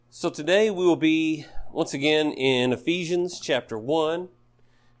So today we will be once again in Ephesians chapter 1.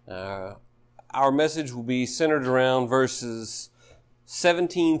 Our message will be centered around verses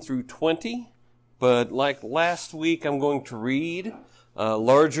 17 through 20. But like last week, I'm going to read a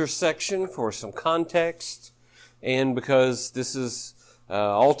larger section for some context. And because this is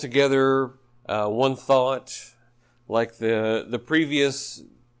altogether one thought, like the previous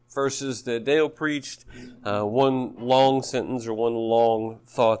verses that Dale preached, one long sentence or one long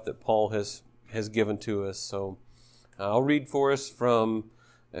thought that Paul has given to us. So I'll read for us from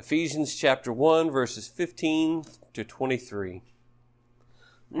Ephesians chapter 1, verses 15 to 23.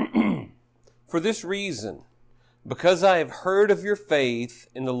 For this reason, because I have heard of your faith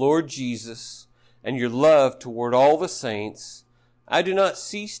in the Lord Jesus and your love toward all the saints, I do not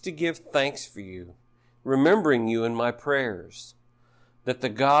cease to give thanks for you, remembering you in my prayers, that the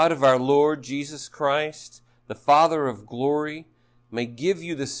God of our Lord Jesus Christ, the Father of glory, may give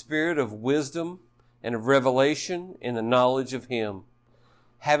you the spirit of wisdom and of revelation in the knowledge of him,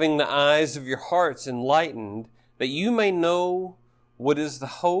 having the eyes of your hearts enlightened, that you may know what is the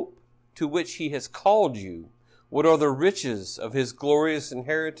hope to which he has called you, what are the riches of his glorious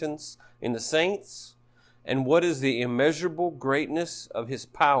inheritance in the saints, and what is the immeasurable greatness of his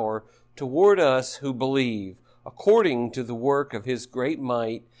power toward us who believe, according to the work of his great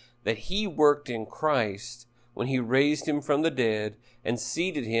might that he worked in Christ when he raised him from the dead and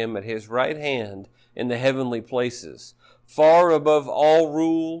seated him at his right hand in the heavenly places, far above all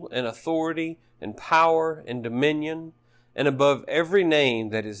rule and authority and power and dominion, and above every name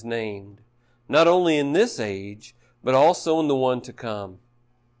that is named, not only in this age, but also in the one to come.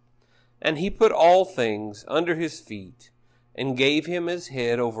 And he put all things under his feet, and gave him as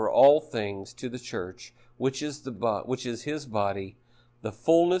head over all things to the church, which is his body, the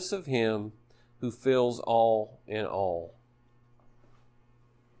fullness of him who fills all in all.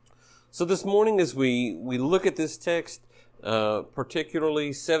 So this morning, as we look at this text,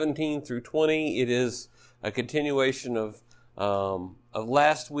 particularly 17 through 20, it is a continuation of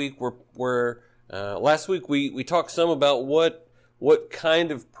last week, where last week we talked some about what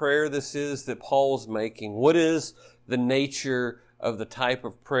kind of prayer this is that Paul's making. What is the nature of the type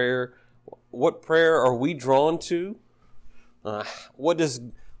of prayer? What prayer are we drawn to? What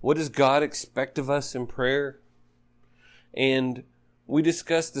does God expect of us in prayer? And we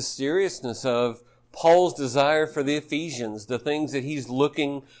discussed the seriousness of Paul's desire for the Ephesians, the things that he's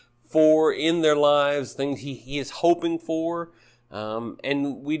looking for in their lives, things he is hoping for.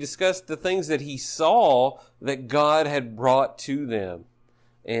 And we discussed the things that he saw that God had brought to them.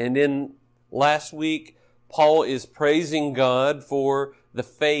 And in last week, Paul is praising God for the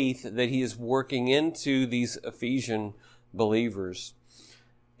faith that he is working into these Ephesian believers.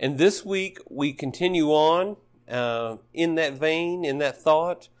 And this week, we continue on in that vein, in that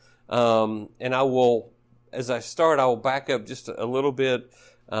thought. And I will back up just a little bit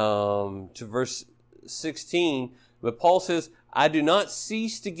to verse 16. But Paul says, I do not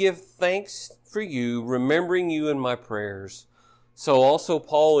cease to give thanks for you, remembering you in my prayers. So also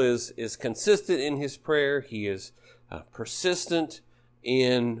Paul is consistent in his prayer. He is persistent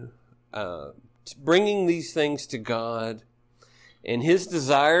in bringing these things to God. And his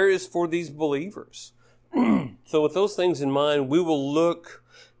desire is for these believers. So with those things in mind, we will look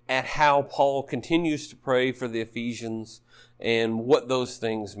at how Paul continues to pray for the Ephesians and what those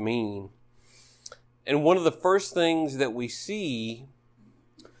things mean. And one of the first things that we see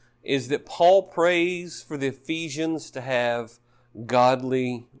is that Paul prays for the Ephesians to have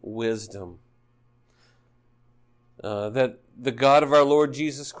godly wisdom. That the God of our Lord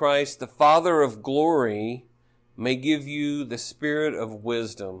Jesus Christ, the Father of glory, may give you the spirit of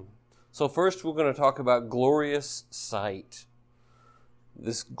wisdom. So first we're going to talk about glorious sight.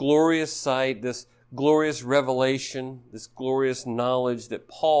 This glorious sight, this glorious revelation, this glorious knowledge that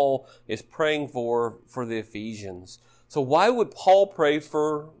Paul is praying for the Ephesians. So why would Paul pray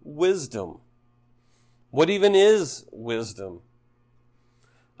for wisdom? What even is wisdom?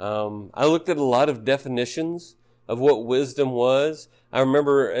 I looked at a lot of definitions of what wisdom was. I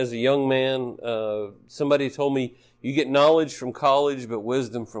remember as a young man, somebody told me, you get knowledge from college, but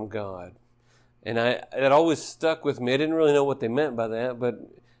wisdom from God. And it always stuck with me. I didn't really know what they meant by that, but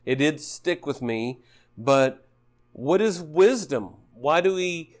it did stick with me. But what is wisdom? Why do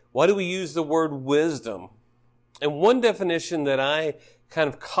we use the word wisdom? And one definition that I kind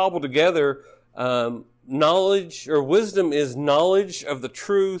of cobbled together, knowledge or wisdom is knowledge of the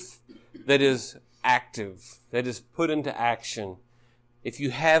truth that is active, that is put into action. If you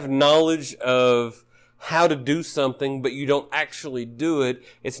have knowledge of how to do something, but you don't actually do it,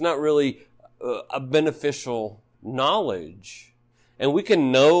 it's not really a beneficial knowledge. and we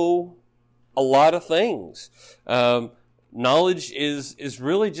can know a lot of things. Knowledge is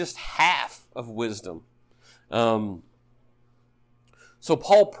really just half of wisdom. So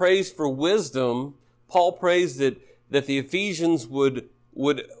Paul prays for wisdom. Paul prays that the Ephesians would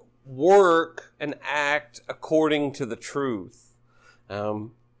work and act according to the truth.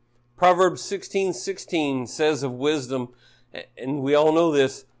 Proverbs 16:16 says of wisdom, and we all know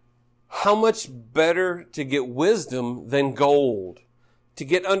this, how much better to get wisdom than gold. To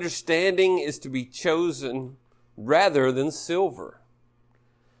get understanding is to be chosen rather than silver.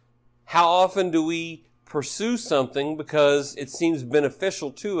 How often do we pursue something because it seems beneficial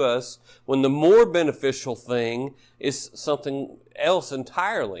to us when the more beneficial thing is something else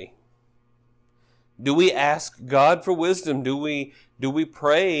entirely? Do we ask God for wisdom? Do we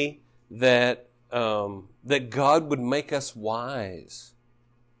pray that God would make us wise?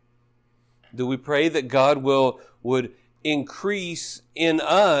 Do we pray that God would increase in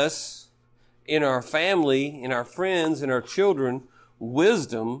us, in our family, in our friends, in our children,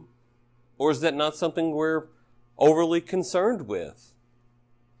 wisdom? Or is that not something we're overly concerned with?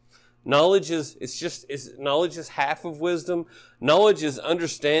 Knowledge is half of wisdom. Knowledge is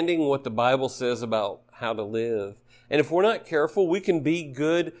understanding what the Bible says about how to live. And if we're not careful, we can be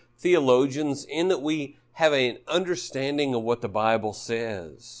good theologians in that we have an understanding of what the Bible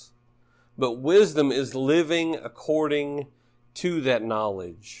says. But wisdom is living according to that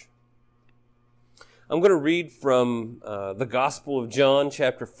knowledge. I'm going to read from the Gospel of John,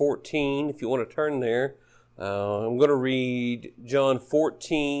 chapter 14, if you want to turn there. I'm going to read John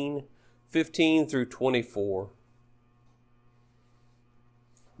 14, 15 through 24.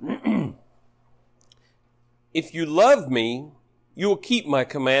 If you love me, you will keep my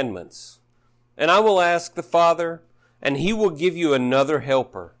commandments. And I will ask the Father, and he will give you another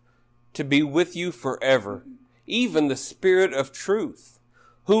helper to be with you forever, even the Spirit of truth,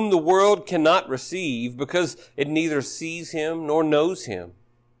 whom the world cannot receive because it neither sees him nor knows him.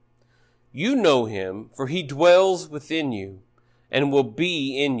 You know him, for he dwells within you and will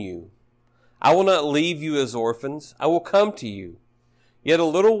be in you. I will not leave you as orphans. I will come to you. Yet a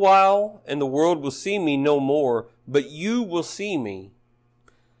little while, and the world will see me no more, but you will see me.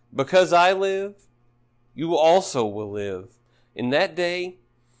 Because I live, you also will live. In that day,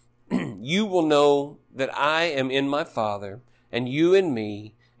 you will know that I am in my Father, and you in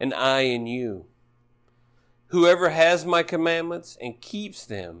me, and I in you. Whoever has my commandments and keeps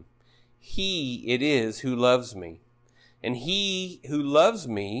them, he it is who loves me. And he who loves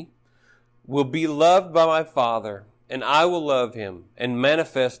me will be loved by my Father, and I will love him and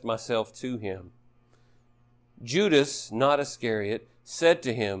manifest myself to him. Judas, not Iscariot, said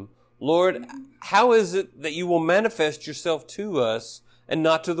to him, Lord, how is it that you will manifest yourself to us and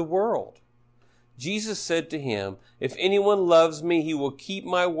not to the world? Jesus said to him, if anyone loves me, he will keep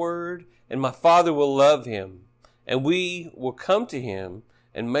my word, and my Father will love him, and we will come to him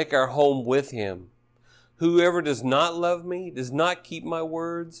and make our home with him. Whoever does not love me does not keep my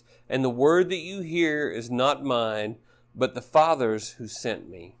words, and the word that you hear is not mine, but the Father's who sent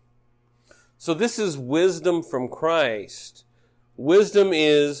me. So this is wisdom from Christ. Wisdom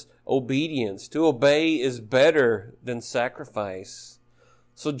is obedience. To obey is better than sacrifice.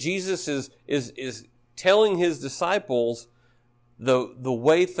 So Jesus is telling his disciples the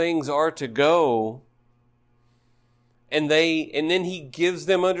way things are to go, and then he gives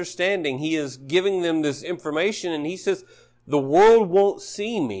them understanding. He is giving them this information, and he says, the world won't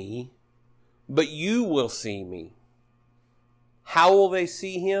see me, but you will see me. How will they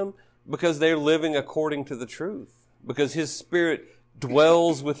see him? Because they're living according to the truth, because his Spirit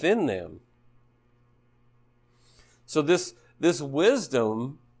dwells within them. So this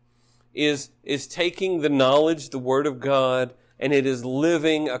wisdom is taking the knowledge, the Word of God, and it is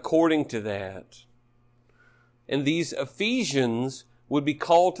living according to that. And these Ephesians would be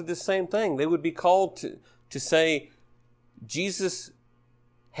called to the same thing. They would be called to say, Jesus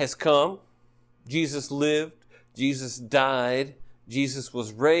has come, Jesus lived, Jesus died, Jesus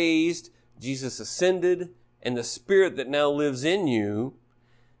was raised, Jesus ascended, and the Spirit that now lives in you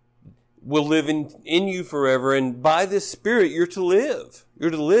will live in you forever. And by this Spirit, you're to live.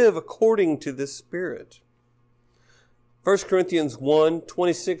 You're to live according to this Spirit. 1 Corinthians 1,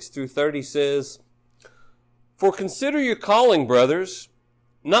 26 through 30 says, For consider your calling, brothers.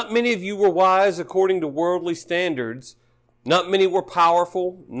 Not many of you were wise according to worldly standards. Not many were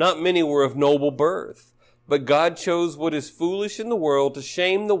powerful. Not many were of noble birth. But God chose what is foolish in the world to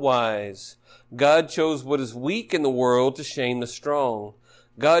shame the wise. God chose what is weak in the world to shame the strong.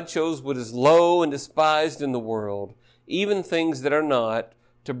 God chose what is low and despised in the world, even things that are not,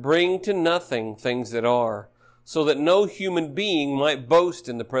 to bring to nothing things that are, so that no human being might boast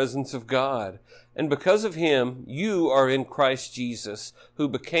in the presence of God. And because of him, you are in Christ Jesus, who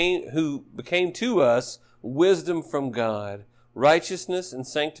became to us wisdom from God, righteousness and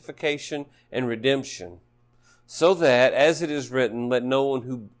sanctification and redemption, so that, as it is written, let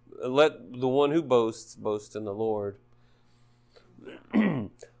the one who boasts boast in the Lord.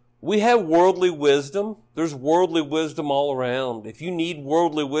 We have worldly wisdom. There's worldly wisdom all around. If you need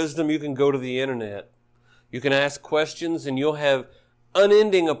worldly wisdom, you can go to the internet. You can ask questions and you'll have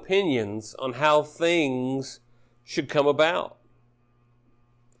unending opinions on how things should come about.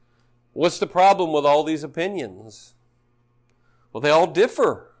 What's the problem with all these opinions? Well, they all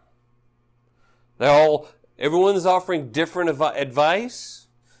differ. Everyone's offering different advice,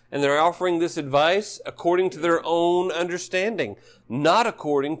 and they're offering this advice according to their own understanding, not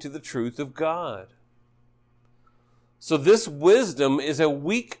according to the truth of God. So this wisdom is a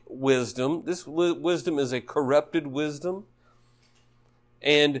weak wisdom. This wisdom is a corrupted wisdom.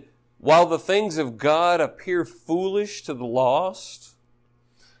 And while the things of God appear foolish to the lost,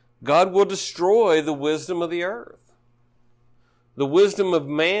 God will destroy the wisdom of the earth. The wisdom of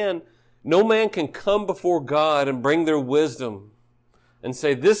man, no man can come before God and bring their wisdom and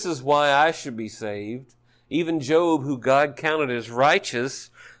say, this is why I should be saved. Even Job, who God counted as righteous,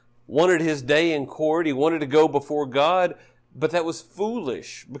 wanted his day in court. He wanted to go before God, but that was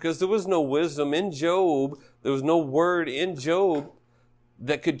foolish because there was no wisdom in Job. There was no word in Job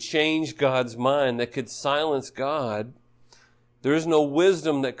that could change God's mind, that could silence God. There is no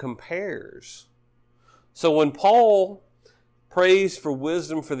wisdom that compares. So when Paul prays for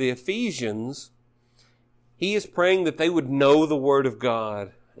wisdom for the Ephesians, he is praying that they would know the Word of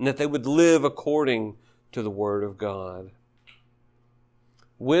God and that they would live according to the Word of God.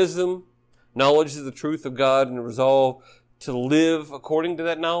 Wisdom, knowledge of the truth of God, and a resolve to live according to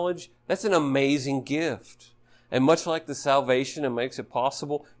that knowledge, that's an amazing gift. And much like the salvation that makes it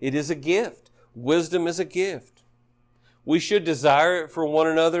possible, it is a gift. Wisdom is a gift. We should desire it for one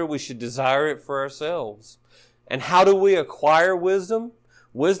another. We should desire it for ourselves. And how do we acquire wisdom?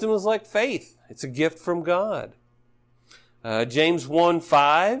 Wisdom is like faith. It's a gift from God. James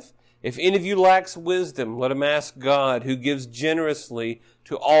 1:5, if any of you lacks wisdom, let him ask God, who gives generously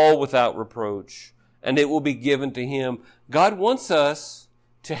to all without reproach, and it will be given to him. God wants us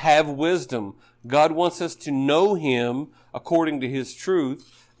to have wisdom. God wants us to know him according to his truth.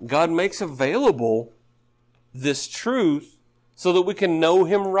 God makes available this truth so that we can know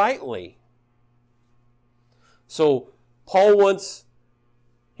him rightly. So Paul wants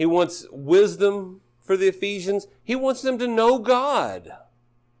wisdom for the Ephesians. He wants them to know God.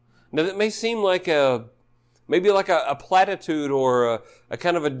 Now that may seem like maybe a platitude or a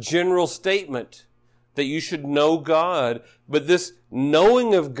kind of a general statement that you should know God, but this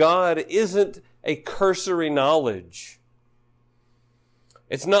knowing of God isn't a cursory knowledge.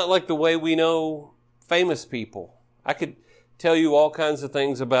 It's not like the way we know famous people. I could tell you all kinds of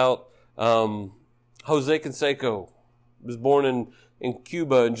things about Jose Canseco. He was born in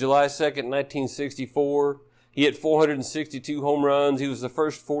Cuba on July 2nd, 1964. He hit 462 home runs. He was the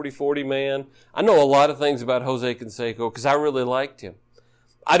first 40-40 man. I know a lot of things about Jose Canseco because I really liked him.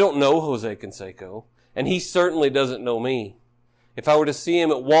 I don't know Jose Canseco, and he certainly doesn't know me. If I were to see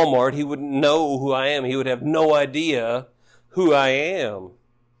him at Walmart, he wouldn't know who I am. He would have no idea who I am.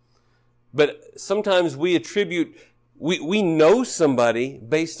 But sometimes we know somebody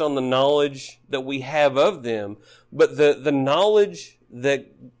based on the knowledge that we have of them. But the knowledge that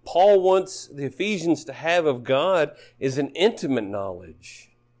Paul wants the Ephesians to have of God is an intimate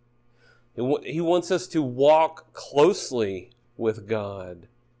knowledge. He wants us to walk closely with God.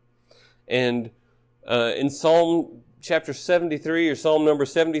 And in Psalm chapter 73, or Psalm number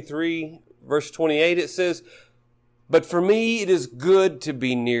 73, verse 28, it says, "But for me it is good to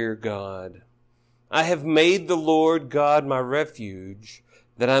be near God. I have made the Lord God my refuge,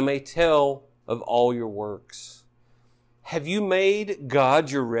 that I may tell of all your works." Have you made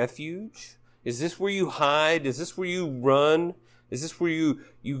God your refuge? Is this where you hide? Is this where you run? Is this where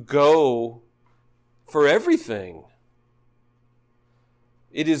you go for everything?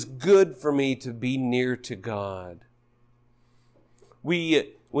 It is good for me to be near to God.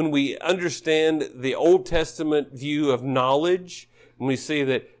 When we understand the Old Testament view of knowledge, and we see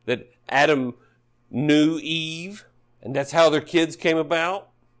that Adam knew Eve, and that's how their kids came about,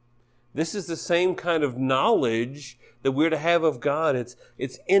 this is the same kind of knowledge that we're to have of God.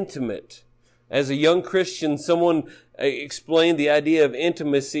 It's intimate. As a young Christian, someone explained the idea of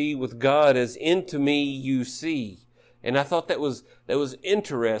intimacy with God as "into me you see." And I thought that was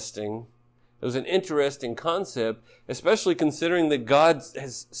interesting. It was an interesting concept, especially considering that God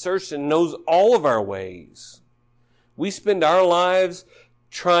has searched and knows all of our ways. We spend our lives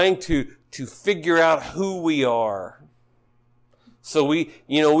trying to figure out who we are. So we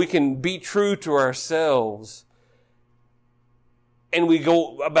can be true to ourselves. And we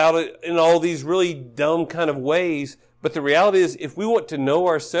go about it in all these really dumb kind of ways. But the reality is, if we want to know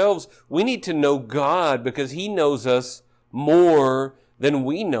ourselves, we need to know God, because He knows us more than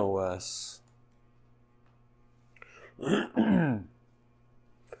we know us.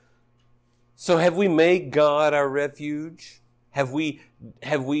 So have we made God our refuge? Have we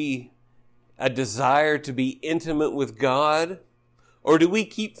a desire to be intimate with God? Or do we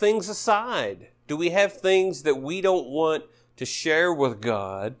keep things aside? Do we have things that we don't want to share with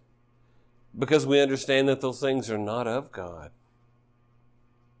God because we understand that those things are not of God?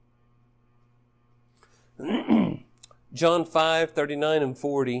 John 5:39 and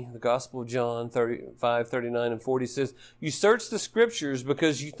 40, the Gospel of John 5:39 and 40 says, "You search the Scriptures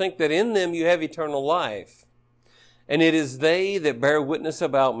because you think that in them you have eternal life. And it is they that bear witness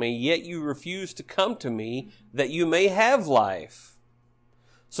about me, yet you refuse to come to me that you may have life."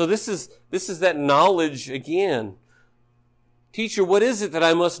 So this is that knowledge again. Teacher, what is it that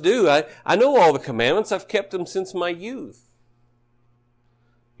I must do? I know all the commandments. I've kept them since my youth.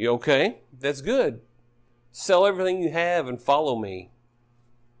 You okay? That's good. Sell everything you have and follow me.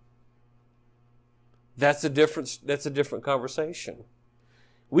 That's a different conversation.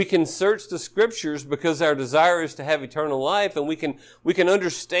 We can search the Scriptures because our desire is to have eternal life, and we can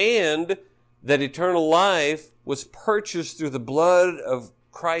understand that eternal life was purchased through the blood of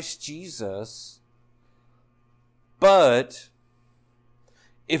Christ Jesus. But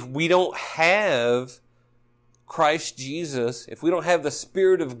if we don't have Christ Jesus, if we don't have the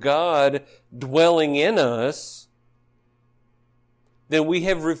Spirit of God dwelling in us, then we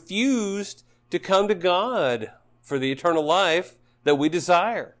have refused to come to God for the eternal life that we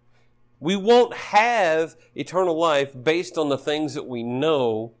desire. We won't have eternal life based on the things that we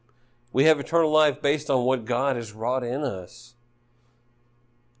know. We have eternal life based on what God has wrought in us.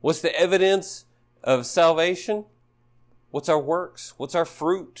 What's the evidence of salvation? What's our works? What's our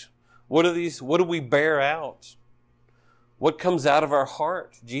fruit? What do we bear out? What comes out of our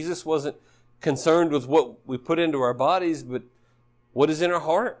heart? Jesus wasn't concerned with what we put into our bodies, but what is in our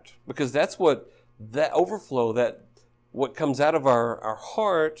heart? Because that's what that overflow, that what comes out of our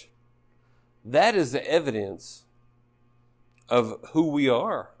heart, that is the evidence of who we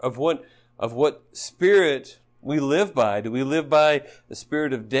are, of what spirit we live by. Do we live by the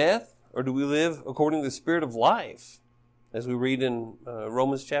spirit of death, or do we live according to the spirit of life, as we read in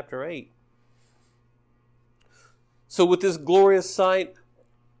Romans chapter 8? So with this glorious sight,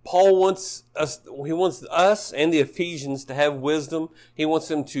 Paul wants us and the Ephesians to have wisdom. He wants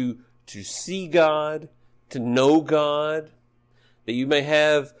them to see God, to know God, that you may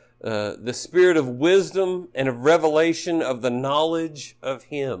have the spirit of wisdom and of revelation of the knowledge of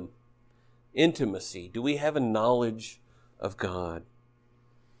Him. Intimacy. Do we have a knowledge of God?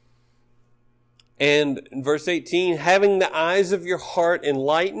 And in verse 18, having the eyes of your heart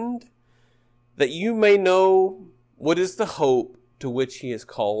enlightened, that you may know what is the hope to which He has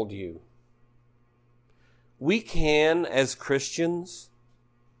called you. We can, as Christians,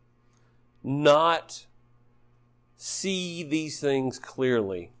 not see these things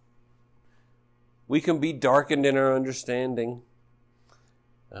clearly. We can be darkened in our understanding.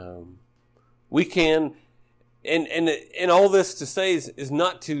 We can, and all this to say is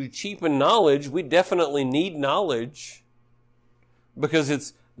not to cheapen knowledge. We definitely need knowledge because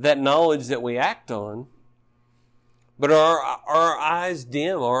it's that knowledge that we act on. But are our eyes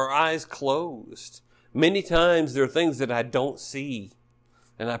dim? Are our eyes closed? Many times there are things that I don't see.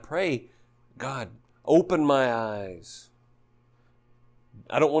 And I pray, God, open my eyes.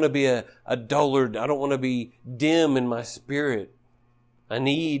 I don't want to be a dullard. I don't want to be dim in my spirit. I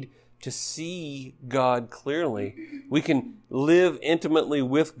need to see God clearly. We can live intimately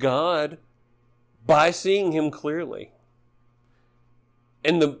with God by seeing Him clearly.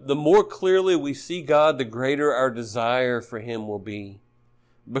 And the more clearly we see God, the greater our desire for Him will be.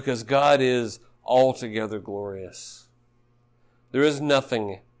 Because God is altogether glorious. There is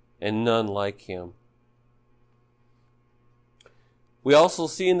nothing and none like Him. We also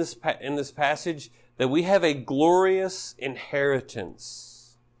see in this passage that we have a glorious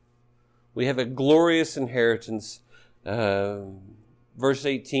inheritance. We have a glorious inheritance. Verse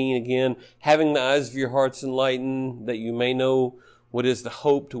 18 again, having the eyes of your hearts enlightened, that you may know what is the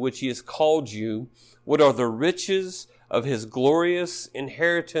hope to which He has called you, what are the riches of His glorious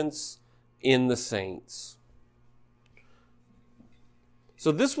inheritance in the saints.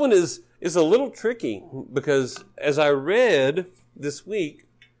 So this one is a little tricky, because as I read this week,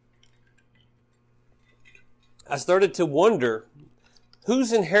 I started to wonder,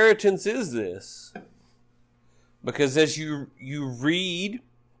 whose inheritance is this? Because as you read,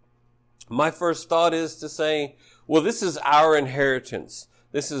 my first thought is to say, well, this is our inheritance.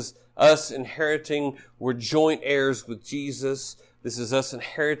 This is us inheriting. We're joint heirs with Jesus. This is us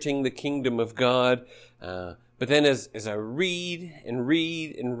inheriting the kingdom of God. But then as I read and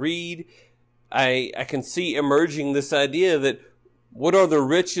read and read, I can see emerging this idea that what are the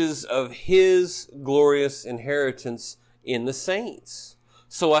riches of His glorious inheritance in the saints?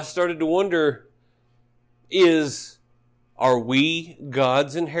 So I started to wonder, are we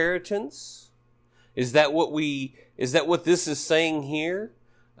God's inheritance? Is that what this is saying here?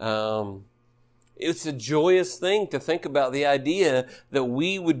 It's a joyous thing to think about the idea that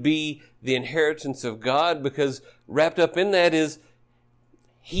we would be the inheritance of God, because wrapped up in that is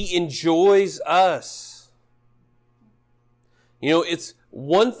He enjoys us. It's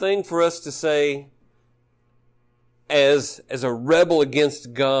one thing for us to say, as a rebel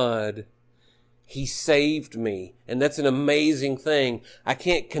against God, He saved me. And that's an amazing thing. I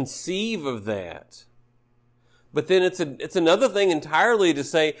can't conceive of that. But then it's another thing entirely to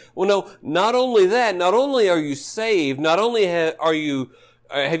say, well, no, not only that, not only are you saved, not only have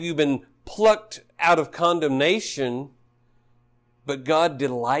you been plucked out of condemnation, but God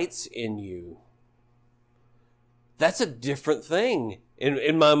delights in you. That's a different thing.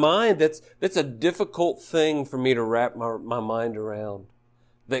 In my mind, that's a difficult thing for me to wrap my mind around.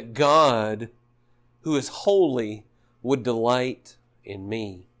 That God, who is holy, would delight in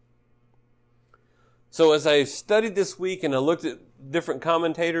me. So as I studied this week and I looked at different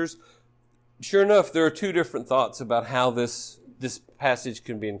commentators, sure enough, there are two different thoughts about how this passage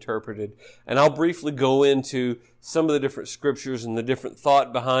can be interpreted. And I'll briefly go into some of the different scriptures and the different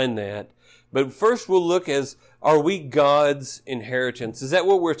thought behind that. But first we'll look are we God's inheritance? Is that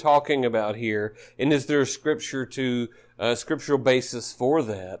what we're talking about here? And is there a scriptural basis for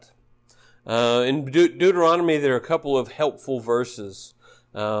that? In Deuteronomy, there are a couple of helpful verses.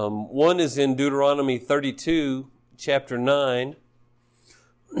 One is in Deuteronomy 32, chapter 9.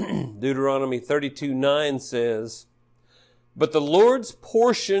 Deuteronomy 32:9 says, "But the Lord's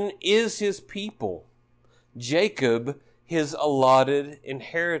portion is His people, Jacob His allotted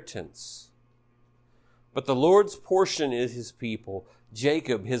inheritance." But the Lord's portion is His people,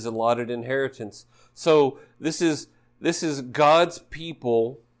 Jacob His allotted inheritance. So this is God's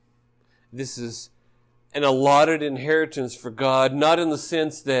people. This is an allotted inheritance for God, not in the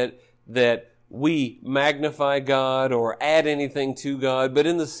sense that we magnify God or add anything to God, but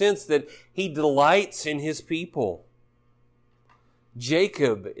in the sense that He delights in His people.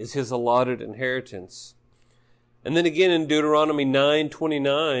 Jacob is His allotted inheritance. And then again in Deuteronomy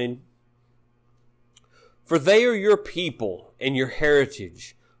 9:29, "For they are your people and your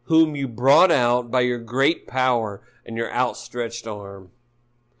heritage, whom you brought out by your great power and your outstretched arm."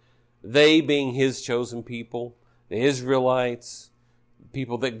 They being His chosen people, the Israelites,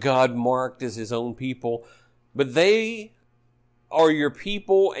 people that God marked as His own people. But they are your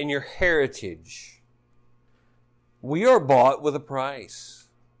people and your heritage. We are bought with a price.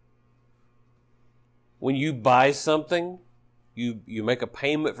 When you buy something, you make a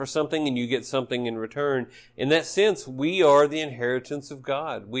payment for something and you get something in return. In that sense, we are the inheritance of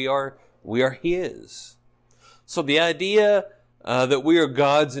God. We are His. So the idea that we are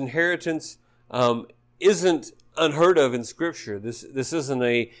God's inheritance isn't unheard of in Scripture. This isn't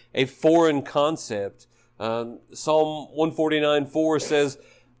a foreign concept. Psalm 149:4 says,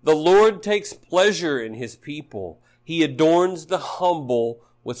 "The Lord takes pleasure in His people. He adorns the humble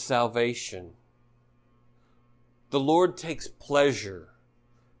with salvation." The Lord takes pleasure.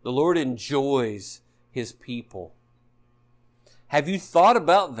 The Lord enjoys His people. Have you thought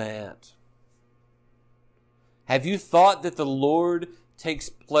about that? Have you thought that the Lord takes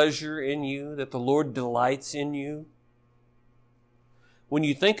pleasure in you, that the Lord delights in you? When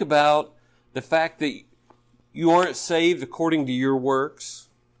you think about the fact that you aren't saved according to your works,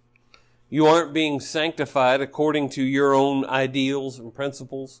 you aren't being sanctified according to your own ideals and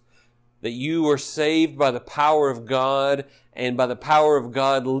principles, that you are saved by the power of God and by the power of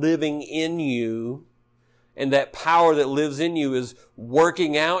God living in you, and that power that lives in you is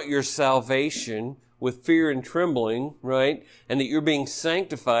working out your salvation with fear and trembling, right? And that you're being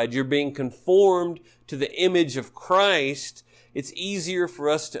sanctified, you're being conformed to the image of Christ, it's easier for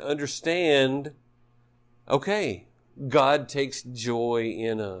us to understand, okay, God takes joy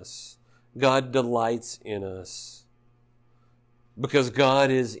in us. God delights in us. Because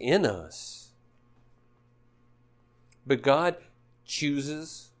God is in us. But God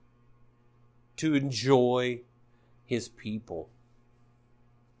chooses to enjoy His people.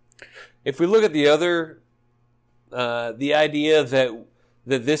 If we look at the other the idea that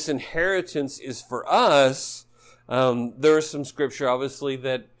this inheritance is for us, there is some scripture, obviously,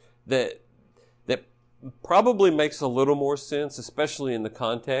 that probably makes a little more sense, especially in the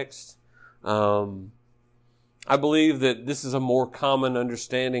context. I believe that this is a more common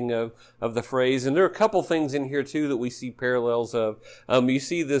understanding of the phrase, and there are a couple things in here too that we see parallels of. You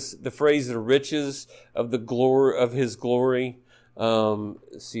see the phrase "the riches of the glory of His glory."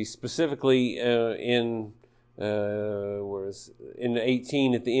 See specifically in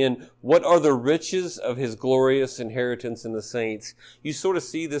 18 at the end, what are the riches of His glorious inheritance in the saints? You sort of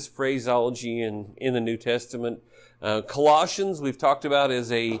see this phraseology in the New Testament. Colossians, we've talked about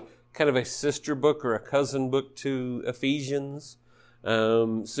as a kind of a sister book or a cousin book to Ephesians.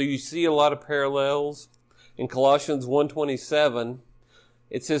 So you see a lot of parallels. In Colossians 1:27,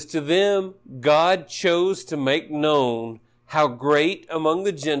 it says, "To them God chose to make known how great among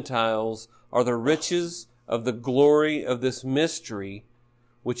the Gentiles are the riches of the glory of this mystery,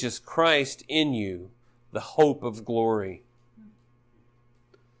 which is Christ in you, the hope of glory."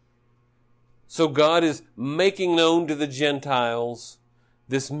 So God is making known to the Gentiles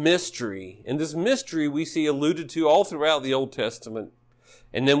this mystery. And this mystery we see alluded to all throughout the Old Testament.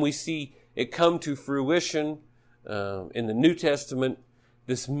 And then we see it come to fruition in the New Testament,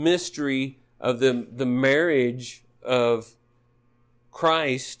 this mystery of the marriage of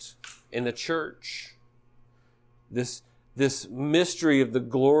Christ and the church. This mystery of the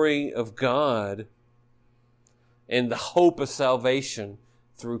glory of God and the hope of salvation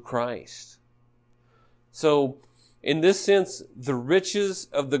through Christ. So, in this sense, the riches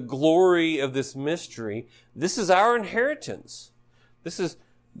of the glory of this mystery, this is our inheritance. This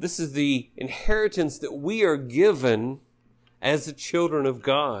is the inheritance that we are given as the children of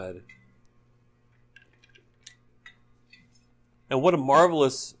God. And what a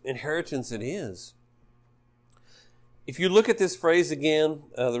marvelous inheritance it is. If you look at this phrase again,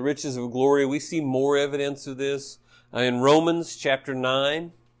 the riches of glory, we see more evidence of this in Romans chapter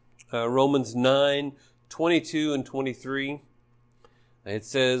 9, Romans 9, 22 and 23. It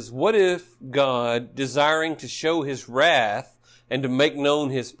says, "What if God, desiring to show His wrath and to make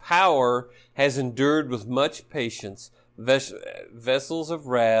known His power, has endured with much patience vessels of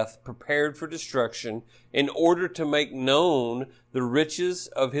wrath prepared for destruction, in order to make known the riches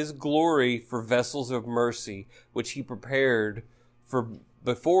of His glory for vessels of mercy, which He prepared for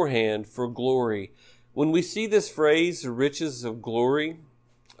beforehand for glory." When we see this phrase, the riches of glory,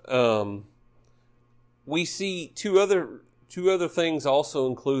 we see two other things also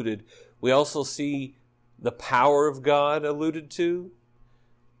included. We also see the power of God alluded to,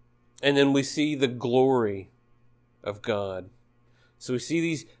 and then we see the glory of God. So we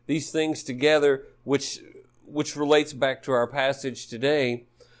see these things together, which relates back to our passage today.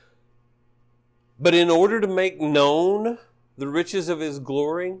 But in order to make known the riches of His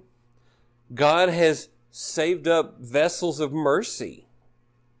glory, God has saved up vessels of mercy.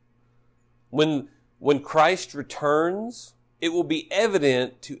 When Christ returns, it will be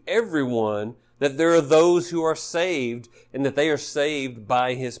evident to everyone that there are those who are saved and that they are saved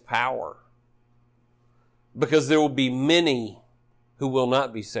by His power. Because there will be many who will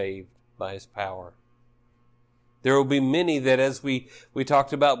not be saved by His power. There will be many that, as we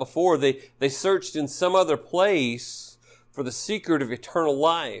talked about before, they searched in some other place for the secret of eternal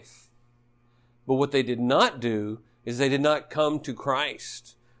life. But what they did not do is they did not come to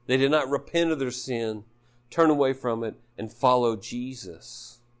Christ. They did not repent of their sin, turn away from it, and follow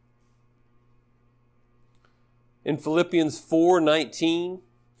Jesus. In Philippians 4:19,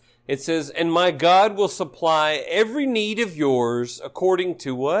 it says, "And my God will supply every need of yours according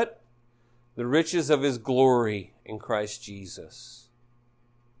to" what? "The riches of His glory in Christ Jesus."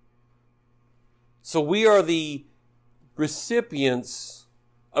 So we are the recipients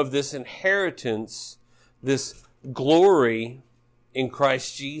of this inheritance, this glory in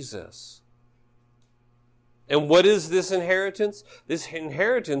Christ Jesus. And what is this inheritance? This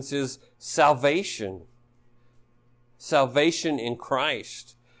inheritance is salvation. Salvation in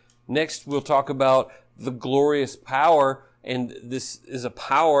Christ. Next, we'll talk about the glorious power, and this is a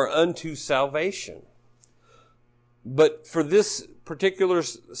power unto salvation. But for this particular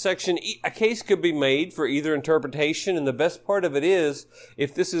section, a case could be made for either interpretation, and the best part of it is,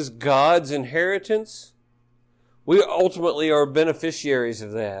 if this is God's inheritance, we ultimately are beneficiaries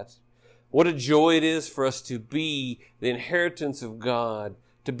of that. What a joy it is for us to be the inheritance of God,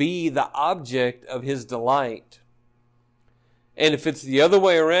 to be the object of His delight. And if it's the other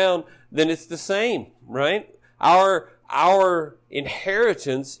way around, then it's the same, right? Our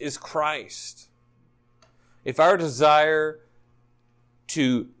inheritance is Christ. If our desire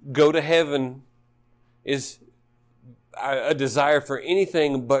to go to heaven is a desire for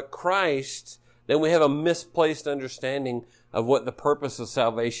anything but Christ, then we have a misplaced understanding of what the purpose of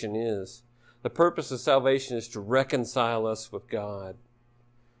salvation is. The purpose of salvation is to reconcile us with God.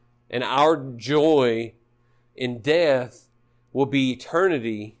 And our joy in death will be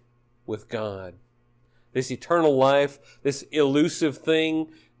eternity with God. This eternal life, this elusive thing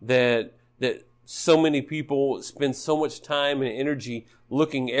that so many people spend so much time and energy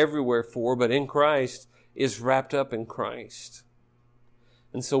looking everywhere for, but in Christ is wrapped up in Christ.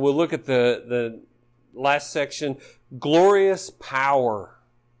 And so we'll look at the last section, glorious power.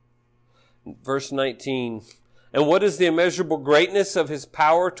 Verse 19. And what is the immeasurable greatness of his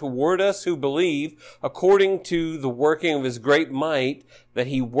power toward us who believe, according to the working of his great might, that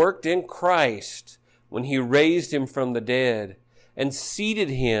he worked in Christ when he raised him from the dead and seated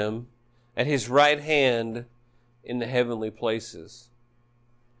him at his right hand in the heavenly places.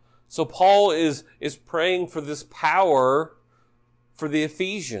 So Paul is praying for this power for the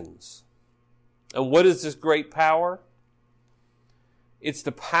Ephesians. And what is this great power? It's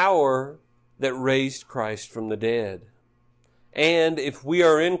the power that raised Christ from the dead. And if we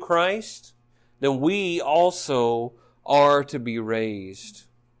are in Christ, then we also are to be raised.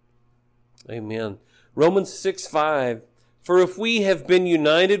 Amen. Romans 6:5. For if we have been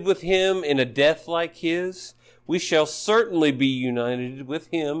united with him in a death like his, we shall certainly be united with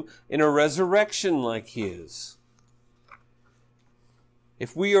him in a resurrection like his.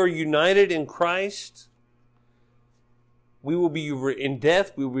 If we are united in Christ, we will be in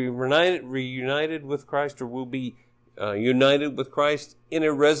death, we will be reunited with Christ, or we'll be united with Christ in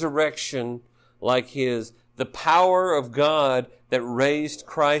a resurrection like his. The power of God that raised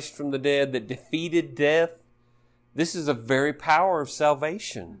Christ from the dead, that defeated death, this is the very power of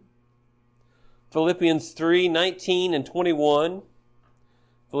salvation. Philippians 3:19 and 21.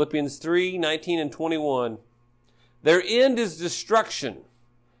 Philippians 3:19 and 21. Their end is destruction.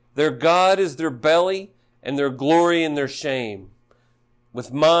 Their God is their belly, and their glory in their shame,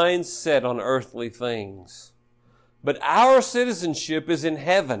 with minds set on earthly things. But our citizenship is in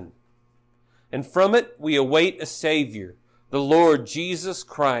heaven, and from it we await a Savior, the Lord Jesus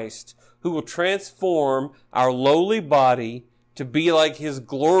Christ, who will transform our lowly body to be like his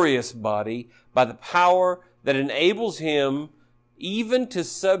glorious body by the power that enables him even to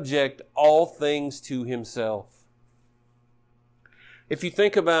subject all things to himself. If you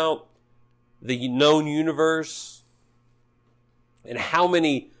think about the known universe and how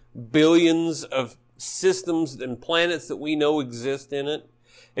many billions of systems and planets that we know exist in it,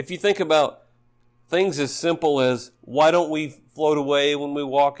 if you think about things as simple as why don't we float away when we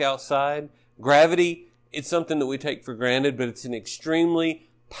walk outside? Gravity, it's something that we take for granted, but it's an extremely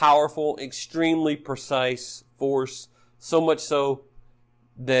powerful, extremely precise force, so much so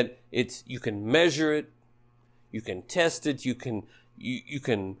that you can measure it, you can test it, you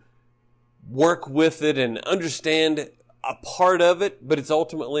can work with it and understand a part of it, but it's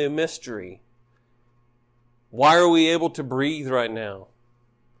ultimately a mystery. Why are we able to breathe right now?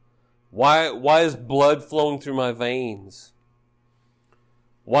 Why is blood flowing through my veins?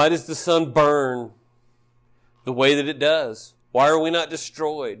 Why does the sun burn the way that it does? Why are we not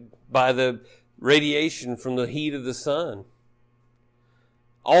destroyed by the radiation from the heat of the sun?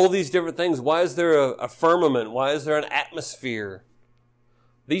 All these different things. Why is there a firmament? Why is there an atmosphere?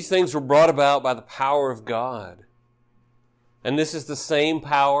 These things were brought about by the power of God. And this is the same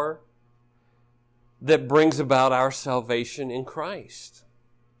power that brings about our salvation in Christ.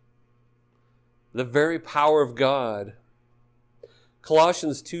 The very power of God.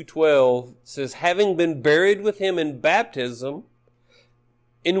 Colossians 2:12 says, having been buried with him in baptism,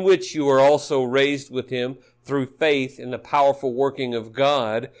 in which you are also raised with him through faith in the powerful working of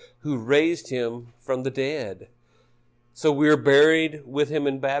God, who raised him from the dead. So we are buried with him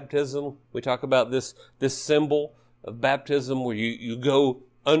in baptism. We talk about this symbol of baptism where you go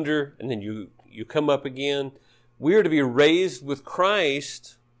under and then you come up again. We are to be raised with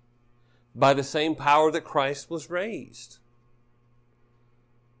Christ by the same power that Christ was raised.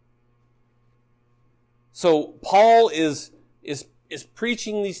 So Paul is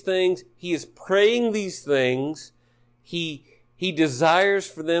preaching these things. He is praying these things. He desires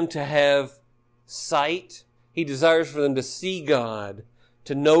for them to have sight. He desires for them to see God,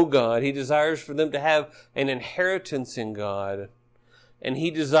 to know God. He desires for them to have an inheritance in God. And he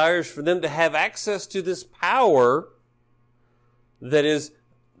desires for them to have access to this power that is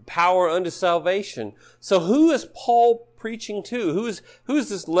power unto salvation. So who is Paul preaching to? Who is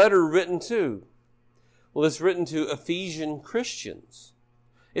this letter written to? Well, it's written to Ephesian Christians.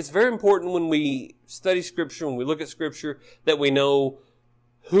 It's very important when we study Scripture, when we look at Scripture, that we know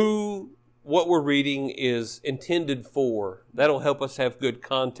who what we're reading is intended for. That'll help us have good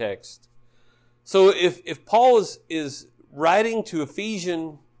context. So if Paul is writing to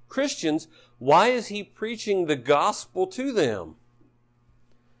Ephesian Christians, why is he preaching the gospel to them?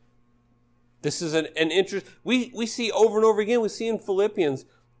 This is an interest. We see over and over again, we see in Philippians,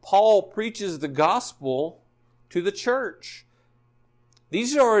 Paul preaches the gospel to the church.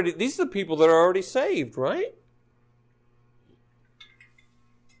 These are the people that are already saved, right?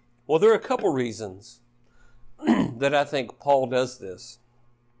 Well, there are a couple reasons that I think Paul does this.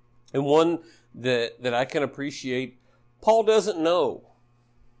 And one that I can appreciate, Paul doesn't know.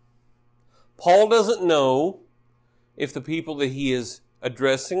 Paul doesn't know if the people that he is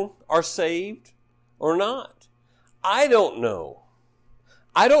addressing are saved or not. I don't know.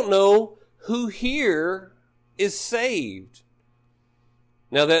 I don't know who here is saved.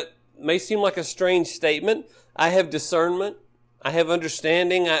 Now that may seem like a strange statement. I have discernment. I have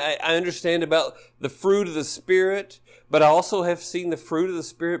understanding. I understand about the fruit of the Spirit, but I also have seen the fruit of the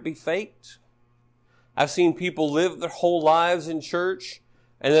Spirit be faked. I've seen people live their whole lives in church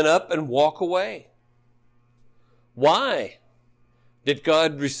and then up and walk away. Why? Did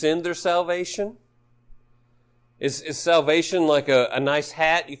God rescind their salvation? Is salvation like a nice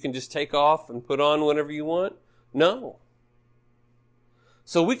hat you can just take off and put on whenever you want? No.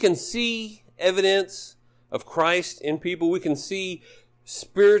 So we can see evidence of Christ in people. We can see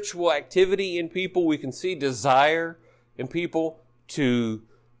spiritual activity in people. We can see desire in people to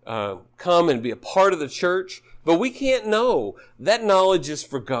come and be a part of the church. But we can't know. That knowledge is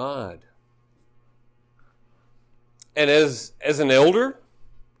for God. And as an elder,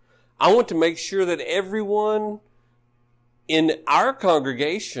 I want to make sure that everyone in our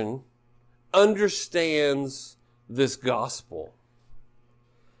congregation understands this gospel.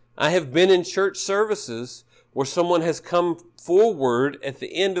 I have been in church services where someone has come forward at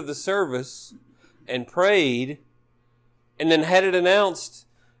the end of the service and prayed and then had it announced.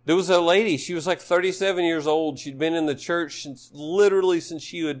 There was a lady, she was like 37 years old. She'd been in the church literally since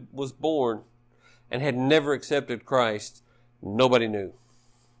she was born and had never accepted Christ. Nobody knew.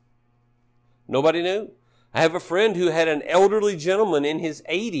 Nobody knew. I have a friend who had an elderly gentleman in his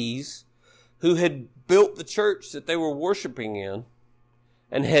 80s who had built the church that they were worshiping in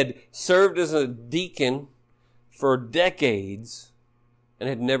and had served as a deacon for decades and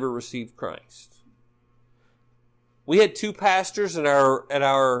had never received Christ. We had two pastors at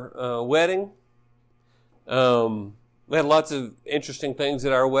our wedding. We had lots of interesting things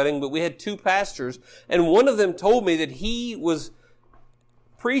at our wedding, but we had two pastors, and one of them told me that he was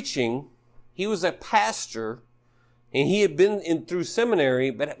preaching. He was a pastor, and he had been through seminary,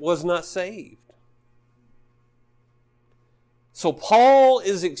 but was not saved. So Paul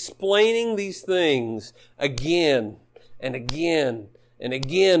is explaining these things again and again and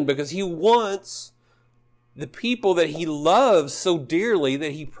again because he wants the people that he loves so dearly,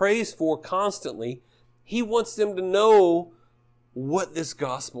 that he prays for constantly, he wants them to know what this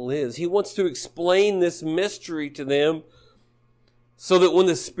gospel is. He wants to explain this mystery to them so that when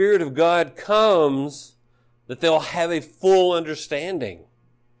the Spirit of God comes, that they'll have a full understanding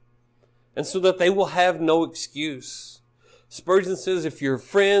and so that they will have no excuse. Spurgeon says, if your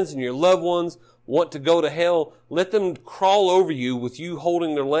friends and your loved ones want to go to hell, let them crawl over you with you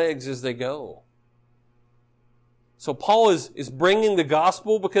holding their legs as they go. So Paul is bringing the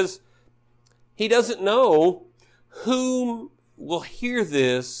gospel because he doesn't know whom will hear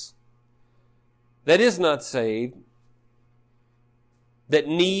this that is not saved, that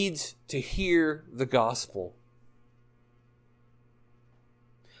needs to hear the gospel.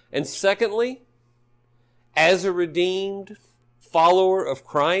 And secondly, as a redeemed follower of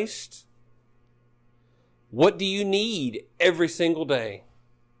Christ, what do you need every single day?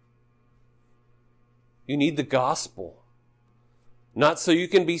 You need the gospel. Not so you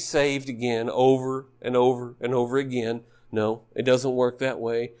can be saved again over and over and over again. No, it doesn't work that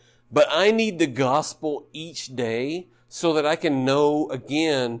way. But I need the gospel each day so that I can know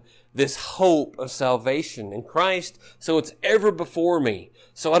again this hope of salvation in Christ, so it's ever before me.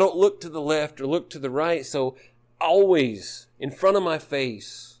 So I don't look to the left or look to the right. So always in front of my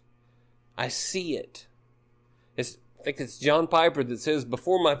face, I see it. I think it's John Piper that says,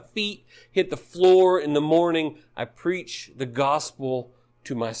 before my feet hit the floor in the morning, I preach the gospel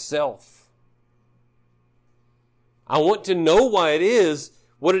to myself. I want to know what it is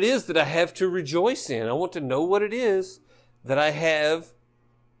that I have to rejoice in. I want to know what it is that I have,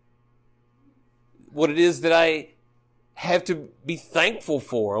 what it is that I have to be thankful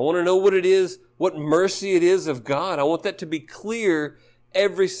for. I want to know what it is, what mercy it is of God. I want that to be clear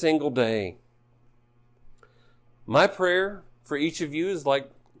every single day. My prayer for each of you is like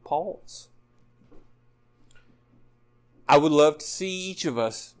Paul's. I would love to see each of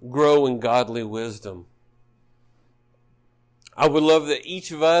us grow in godly wisdom. I would love that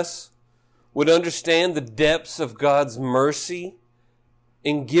each of us would understand the depths of God's mercy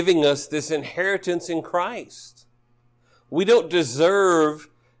in giving us this inheritance in Christ. We don't deserve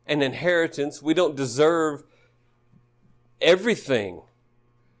an inheritance. We don't deserve everything.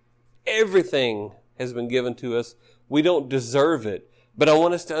 Everything has been given to us. We don't deserve it. But I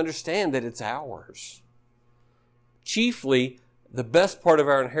want us to understand that it's ours. Chiefly, the best part of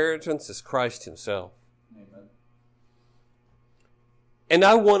our inheritance is Christ Himself. Amen. And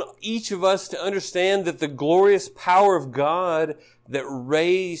I want each of us to understand that the glorious power of God that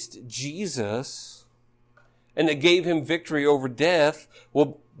raised Jesus and that gave Him victory over death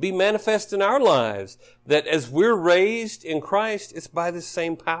will be manifest in our lives. That as we're raised in Christ, it's by the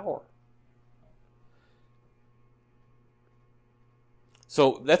same power.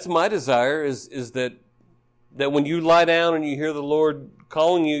 So that's my desire is that when you lie down and you hear the Lord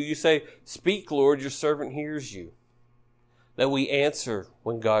calling you, you say, "Speak, Lord, your servant hears you." That we answer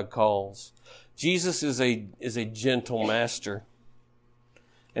when God calls. Jesus is a gentle master.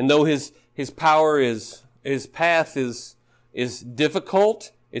 And though his power his path is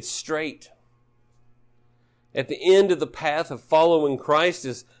difficult, it's straight. At the end of the path of following Christ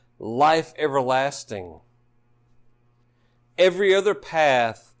is life everlasting. Every other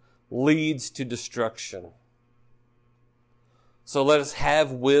path leads to destruction. So let us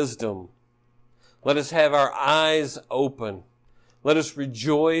have wisdom. Let us have our eyes open. Let us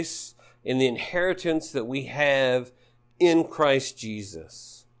rejoice in the inheritance that we have in Christ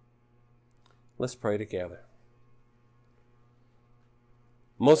Jesus. Let's pray together.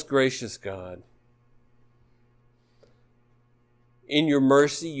 Most gracious God, in your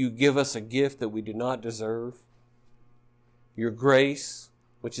mercy, you give us a gift that we do not deserve. Your grace,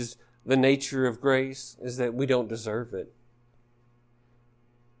 which is the nature of grace, is that we don't deserve it.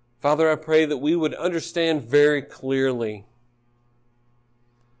 Father, I pray that we would understand very clearly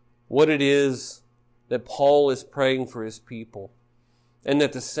what it is that Paul is praying for his people, and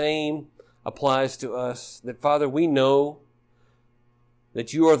that the same applies to us. That, Father, we know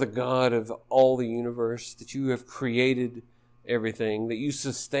that you are the God of all the universe, that you have created everything, that you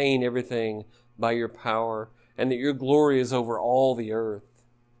sustain everything by your power, and that your glory is over all the earth.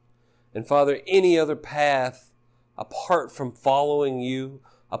 And Father, any other path apart from following you,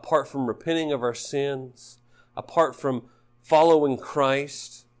 apart from repenting of our sins, apart from following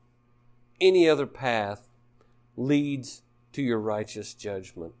Christ, any other path leads to your righteous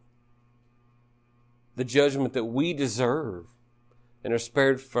judgment. The judgment that we deserve and are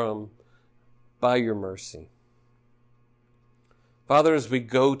spared from by your mercy. Father, as we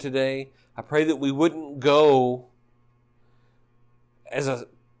go today, I pray that we wouldn't go as a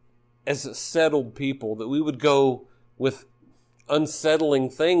settled people, that we would go with unsettling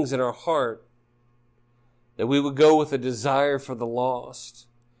things in our heart, that we would go with a desire for the lost,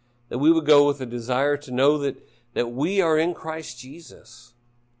 that we would go with a desire to know that we are in Christ Jesus.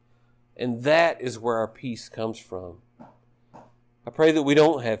 And that is where our peace comes from. I pray that we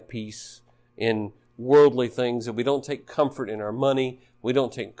don't have peace in worldly things, that we don't take comfort in our money, we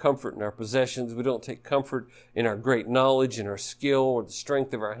don't take comfort in our possessions, we don't take comfort in our great knowledge and our skill or the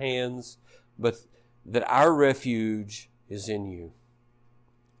strength of our hands, but that our refuge is in you.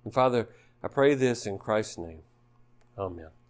 And Father, I pray this in Christ's name. Amen.